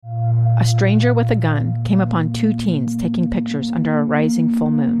a stranger with a gun came upon two teens taking pictures under a rising full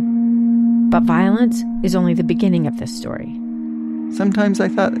moon. But violence is only the beginning of this story. Sometimes I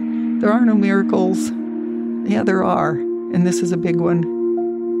thought, there are no miracles. Yeah, there are, and this is a big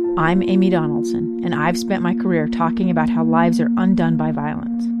one. I'm Amy Donaldson, and I've spent my career talking about how lives are undone by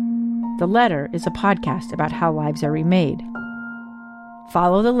violence. The Letter is a podcast about how lives are remade.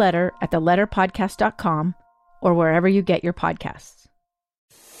 Follow The Letter at theletterpodcast.com or wherever you get your podcasts.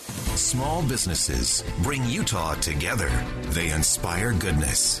 Small businesses bring Utah together. They inspire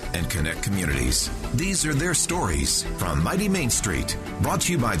goodness and connect communities. These are their stories from Mighty Main Street, brought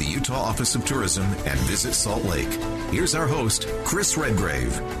to you by the Utah Office of Tourism and Visit Salt Lake. Here's our host, Chris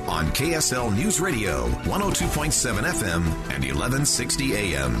Redgrave, on KSL News Radio, 102.7 FM and 1160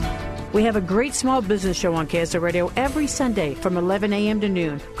 AM. We have a great small business show on KSL Radio every Sunday from 11 a.m. to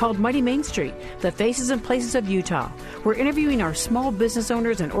noon called Mighty Main Street, the faces and places of Utah. We're interviewing our small business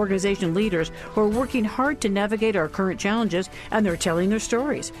owners and organization leaders who are working hard to navigate our current challenges, and they're telling their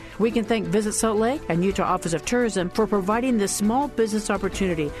stories. We can thank Visit Salt Lake and Utah Office of Tourism for providing this small business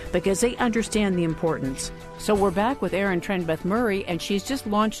opportunity because they understand the importance. So we're back with Erin Trenbeth Murray, and she's just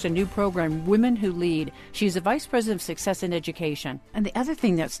launched a new program, Women Who Lead. She's the Vice President of Success in Education. And the other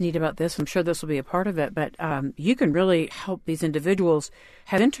thing that's neat about this, I'm sure this will be a part of it, but you can really help these individuals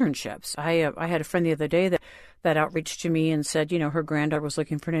have internships. I had a friend the other day that outreached to me and said, her granddaughter was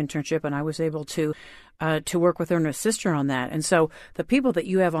looking for an internship, and I was able to work with her and assist her on that. And so the people that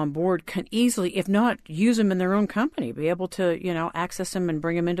you have on board can easily, if not use them in their own company, be able to, access them and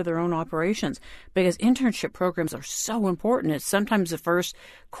bring them into their own operations, because internship programs are so important. It's sometimes the first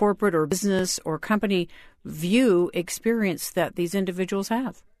corporate or business or company view experience that these individuals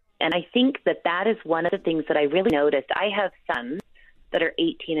have. And I think that is one of the things that I really noticed. I have sons that are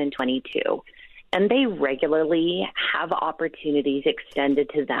 18 and 22. And they regularly have opportunities extended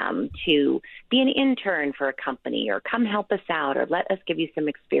to them to be an intern for a company or come help us out or let us give you some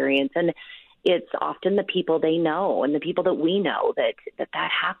experience. And it's often the people they know and the people that we know that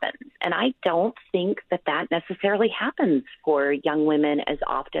happens. And I don't think that necessarily happens for young women as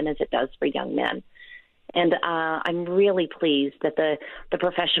often as it does for young men. And I'm really pleased that the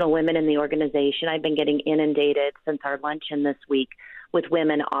professional women in the organization, I've been getting inundated since our luncheon this week with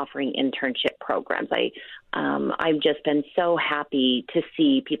women offering internship programs. I've just been so happy to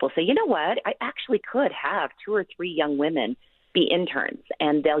see people say, you know what, I actually could have 2 or 3 young women be interns,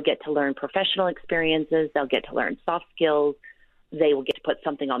 and they'll get to learn professional experiences, they'll get to learn soft skills, they will get to put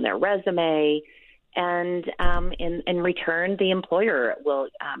something on their resume, and in return, the employer will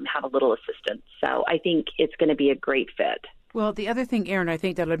have a little assistance. So I think it's going to be a great fit. Well, the other thing, Erin, I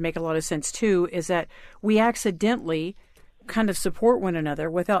think that would make a lot of sense, too, is that we accidentally kind of support one another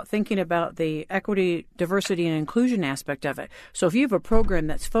without thinking about the equity, diversity, and inclusion aspect of it. So if you have a program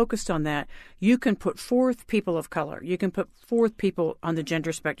that's focused on that, you can put forth people of color. You can put forth people on the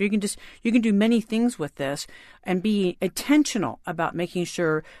gender spectrum. You can do many things with this and be intentional about making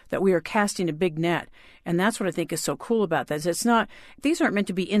sure that we are casting a big net. And that's what I think is so cool about this. These aren't meant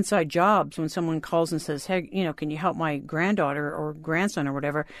to be inside jobs when someone calls and says, hey, can you help my granddaughter or grandson or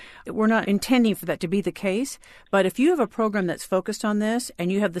whatever? We're not intending for that to be the case. But if you have a program that's focused on this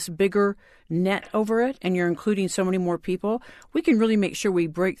and you have this bigger net over it and you're including so many more people, we can really make sure we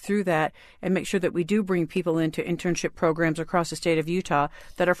break through that and make sure that we do bring people into internship programs across the state of Utah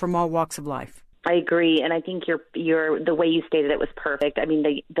that are from all walks of life. I agree, and I think the way you stated it was perfect. I mean,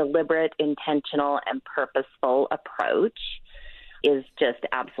 the deliberate, intentional, and purposeful approach is just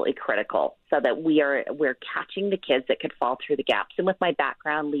absolutely critical, so that we're catching the kids that could fall through the gaps. And with my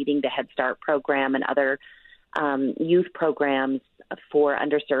background leading the Head Start program and other youth programs for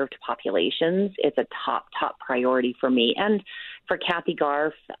underserved populations, it's a top priority for me. And for Kathy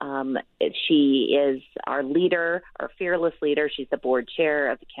Garf, she is our leader, our fearless leader. She's the board chair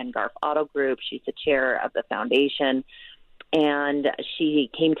of the Ken Garf Auto Group. She's the chair of the foundation. And she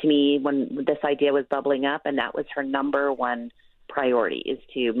came to me when this idea was bubbling up, and that was her number one priority, is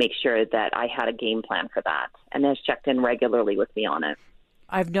to make sure that I had a game plan for that, and has checked in regularly with me on it.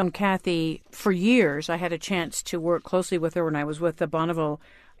 I've known Kathy for years. I had a chance to work closely with her when I was with the Bonneville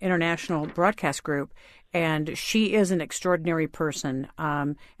International Broadcast Group, and she is an extraordinary person,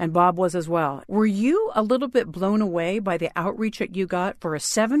 and Bob was as well. Were you a little bit blown away by the outreach that you got for a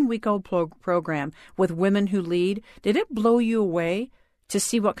 7-week-old program with Women Who Lead? Did it blow you away to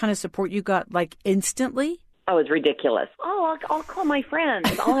see what kind of support you got, like, instantly? Oh, it's ridiculous. Oh, I'll call my friends.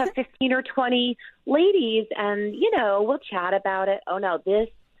 I'll have 15 or 20 ladies, and, we'll chat about it. Oh, no,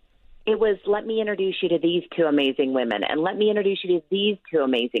 it was, let me introduce you to these 2 amazing women, and let me introduce you to these 2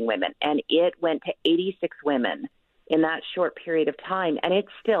 amazing women. And it went to 86 women in that short period of time. And it's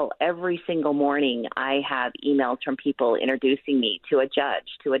still every single morning I have emails from people introducing me to a judge,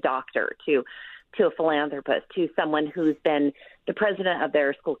 to a doctor, to a philanthropist, to someone who's been the president of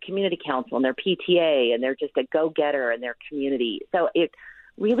their school community council and their PTA, and they're just a go-getter in their community. So it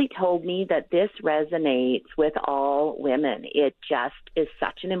really told me that this resonates with all women. It just is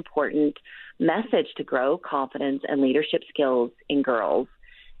such an important message to grow confidence and leadership skills in girls.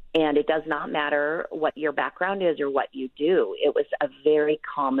 And it does not matter what your background is or what you do. It was a very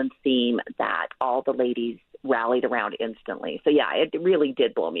common theme that all the ladies rallied around instantly. So, yeah, it really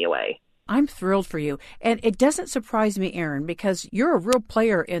did blow me away. I'm thrilled for you. And it doesn't surprise me, Erin, because you're a real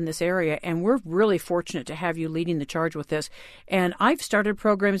player in this area, and we're really fortunate to have you leading the charge with this. And I've started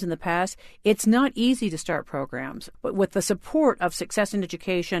programs in the past. It's not easy to start programs, but with the support of Success in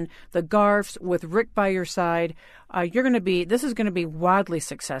Education, the GARFs, with Rick by your side, this is going to be wildly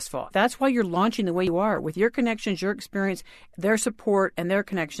successful. That's why you're launching the way you are. With your connections, your experience, their support, and their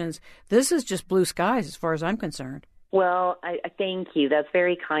connections, this is just blue skies as far as I'm concerned. Well, I thank you. That's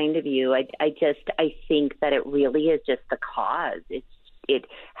very kind of you. I think that it really is just the cause. It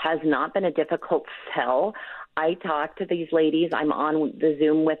has not been a difficult sell. I talk to these ladies. I'm on the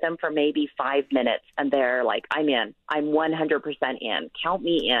Zoom with them for maybe 5 minutes, and they're like, I'm in. I'm 100% in. Count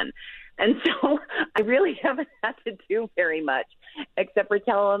me in. And so I really haven't had to do very much except for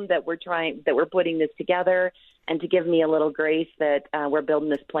tell them that we're putting this together, and to give me a little grace that we're building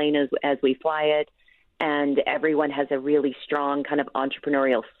this plane as we fly it. And everyone has a really strong kind of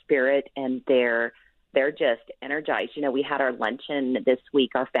entrepreneurial spirit, and they're just energized. You know, we had our luncheon this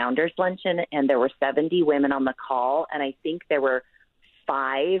week, our founders luncheon, and there were 70 women on the call, and I think there were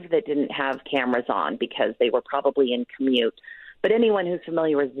 5 that didn't have cameras on because they were probably in commute. But anyone who's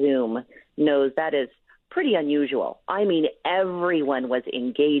familiar with Zoom knows that is pretty unusual. I mean, everyone was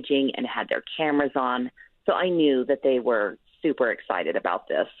engaging and had their cameras on, so I knew that they were super excited about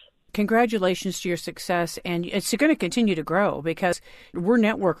this. Congratulations to your success, and it's going to continue to grow because we're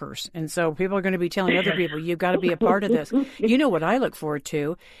networkers, and so people are going to be telling other people, you've got to be a part of this. You know what I look forward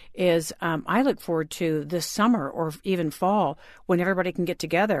to is I look forward to this summer or even fall when everybody can get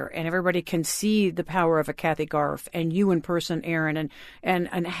together and everybody can see the power of a Kathy Garf and you in person, Erin,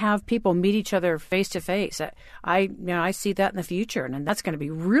 and have people meet each other face to face. I see that in the future, and that's going to be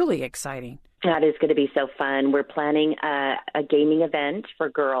really exciting. That is going to be so fun. We're planning a gaming event for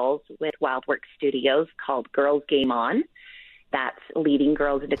girls with WildWorks Studios called Girls Game On. That's leading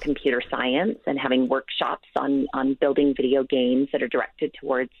girls into computer science and having workshops on building video games that are directed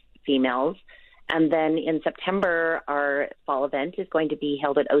towards females. And then in September, our fall event is going to be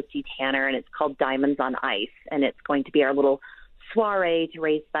held at OC Tanner, and it's called Diamonds on Ice. And it's going to be our little soiree to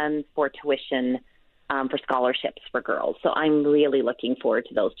raise funds for tuition for scholarships for girls. So I'm really looking forward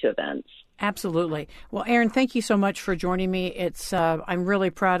to those 2 events. Absolutely. Well, Erin, thank you so much for joining me. I'm really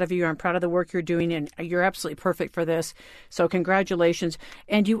proud of you. I'm proud of the work you're doing, and you're absolutely perfect for this. So congratulations.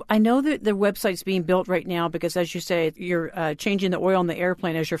 And I know that the website's being built right now because, as you say, you're changing the oil in the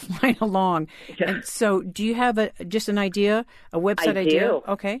airplane as you're flying along. Yeah. And so do you have just an idea, a website idea? Do.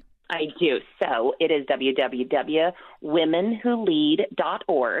 Okay. I do. So it is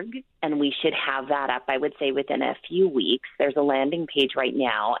www.womenwholead.org, and we should have that up, I would say, within a few weeks. There's a landing page right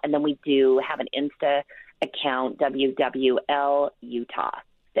now, and then we do have an Insta account, WWL Utah.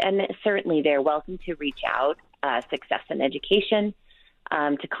 And certainly they're welcome to reach out, Success in Education,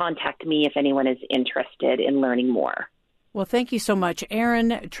 to contact me if anyone is interested in learning more. Well, thank you so much,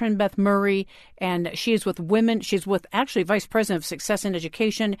 Erin Trinbeth Murray, and she is with Women. She's with actually Vice President of Success in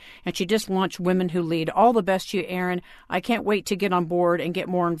Education, and she just launched Women Who Lead. All the best to you, Erin. I can't wait to get on board and get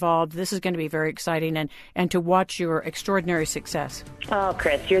more involved. This is going to be very exciting, and to watch your extraordinary success. Oh,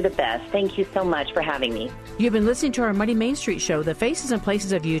 Chris, you're the best. Thank you so much for having me. You've been listening to our Mighty Main Street show, The Faces and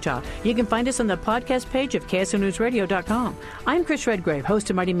Places of Utah. You can find us on the podcast page of KSLNewsRadio.com. I'm Chris Redgrave, host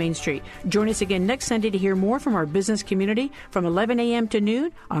of Mighty Main Street. Join us again next Sunday to hear more from our business community from 11 a.m. to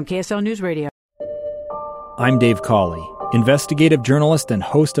noon on KSL News Radio. I'm Dave Cawley, investigative journalist and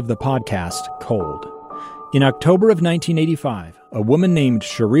host of the podcast Cold. In October of 1985, a woman named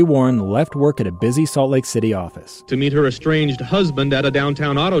Cherie Warren left work at a busy Salt Lake City office to meet her estranged husband at a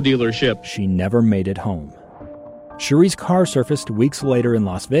downtown auto dealership. She never made it home. Cherie's car surfaced weeks later in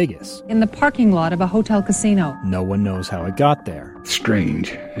Las Vegas. In the parking lot of a hotel casino. No one knows how it got there.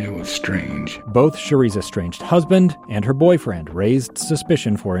 Strange. It was strange. Both Cherie's estranged husband and her boyfriend raised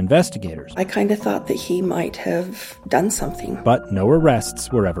suspicion for investigators. I kind of thought that he might have done something. But no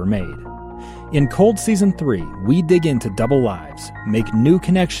arrests were ever made. In Cold Season 3, we dig into double lives, make new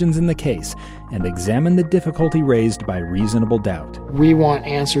connections in the case, and examine the difficulty raised by reasonable doubt. We want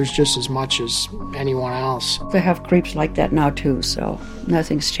answers just as much as anyone else. They have creeps like that now too, so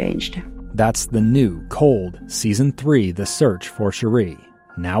nothing's changed. That's the new Cold Season 3, The Search for Cherie,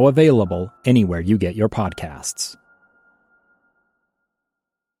 now available anywhere you get your podcasts.